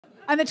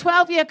And the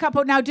 12-year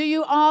couple, now, do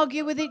you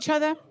argue with each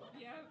other?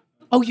 Yeah.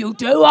 Oh, you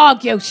do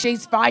argue.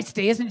 She's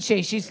feisty, isn't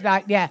she? She's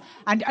like, yeah.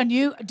 And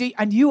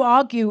you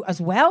argue as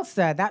well,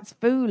 sir. That's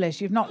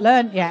foolish. You've not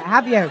learnt yet,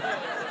 have you?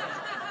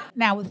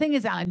 Now, the thing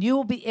is, Alan,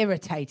 you'll be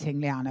irritating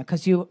Liana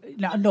because you're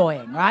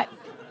annoying, right?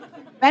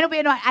 Men will be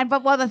annoying.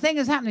 But while the thing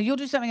is happening, you'll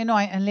do something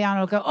annoying and Liana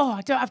will go, oh,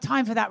 I don't have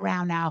time for that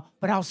row now,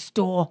 but I'll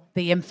store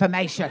the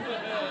information.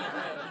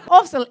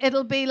 Also,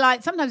 it'll be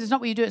like, sometimes it's not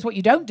what you do, it's what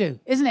you don't do,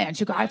 isn't it? And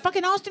she'll go, I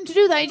fucking asked him to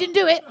do that, he didn't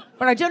do it,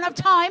 but I don't have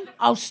time,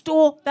 I'll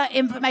store that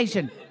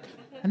information.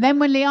 And then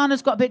when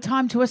Liana's got a bit of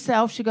time to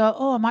herself, she'll go,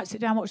 oh, I might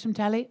sit down and watch some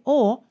telly,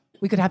 or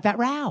we could have that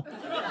row.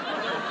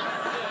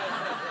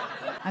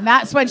 And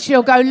that's when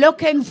she'll go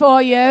looking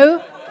for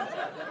you.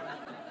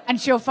 And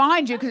she'll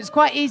find you, because it's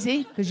quite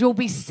easy, because you'll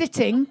be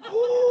sitting.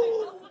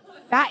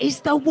 That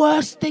is the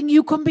worst thing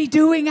you can be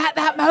doing at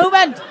that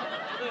moment.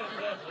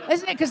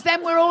 Isn't it? Because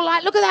then we're all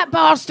like, look at that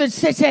bastard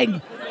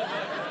sitting.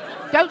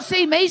 Don't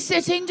see me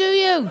sitting, do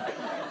you?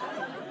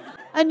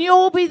 And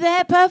you'll be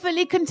there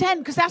perfectly content,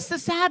 because that's the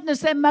sadness.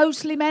 Then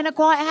mostly men are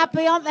quite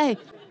happy, aren't they?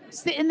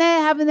 Sitting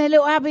there having their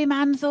little happy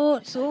man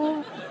thoughts.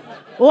 Oh,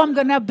 I'm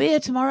going to have beer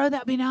tomorrow,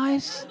 that'd be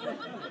nice.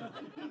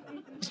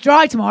 It's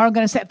dry tomorrow, I'm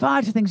going to set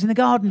fire to things in the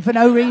garden for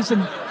no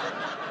reason.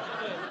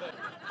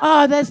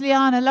 Oh, there's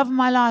Liana, love of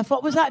my life.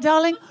 What was that,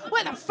 darling?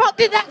 Where the fuck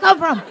did that come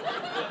from?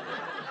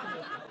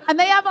 And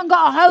they haven't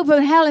got a hope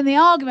in hell in the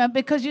argument,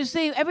 because you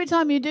see, every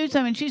time you do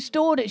something, she's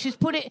stored it. She's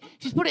put it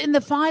in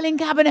the filing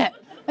cabinet,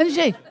 hasn't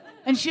she?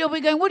 And she'll be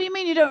going, what do you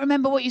mean you don't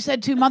remember what you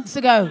said 2 months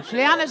ago?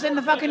 Liana's in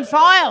the fucking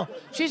file.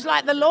 She's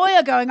like the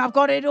lawyer going, I've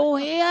got it all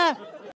here.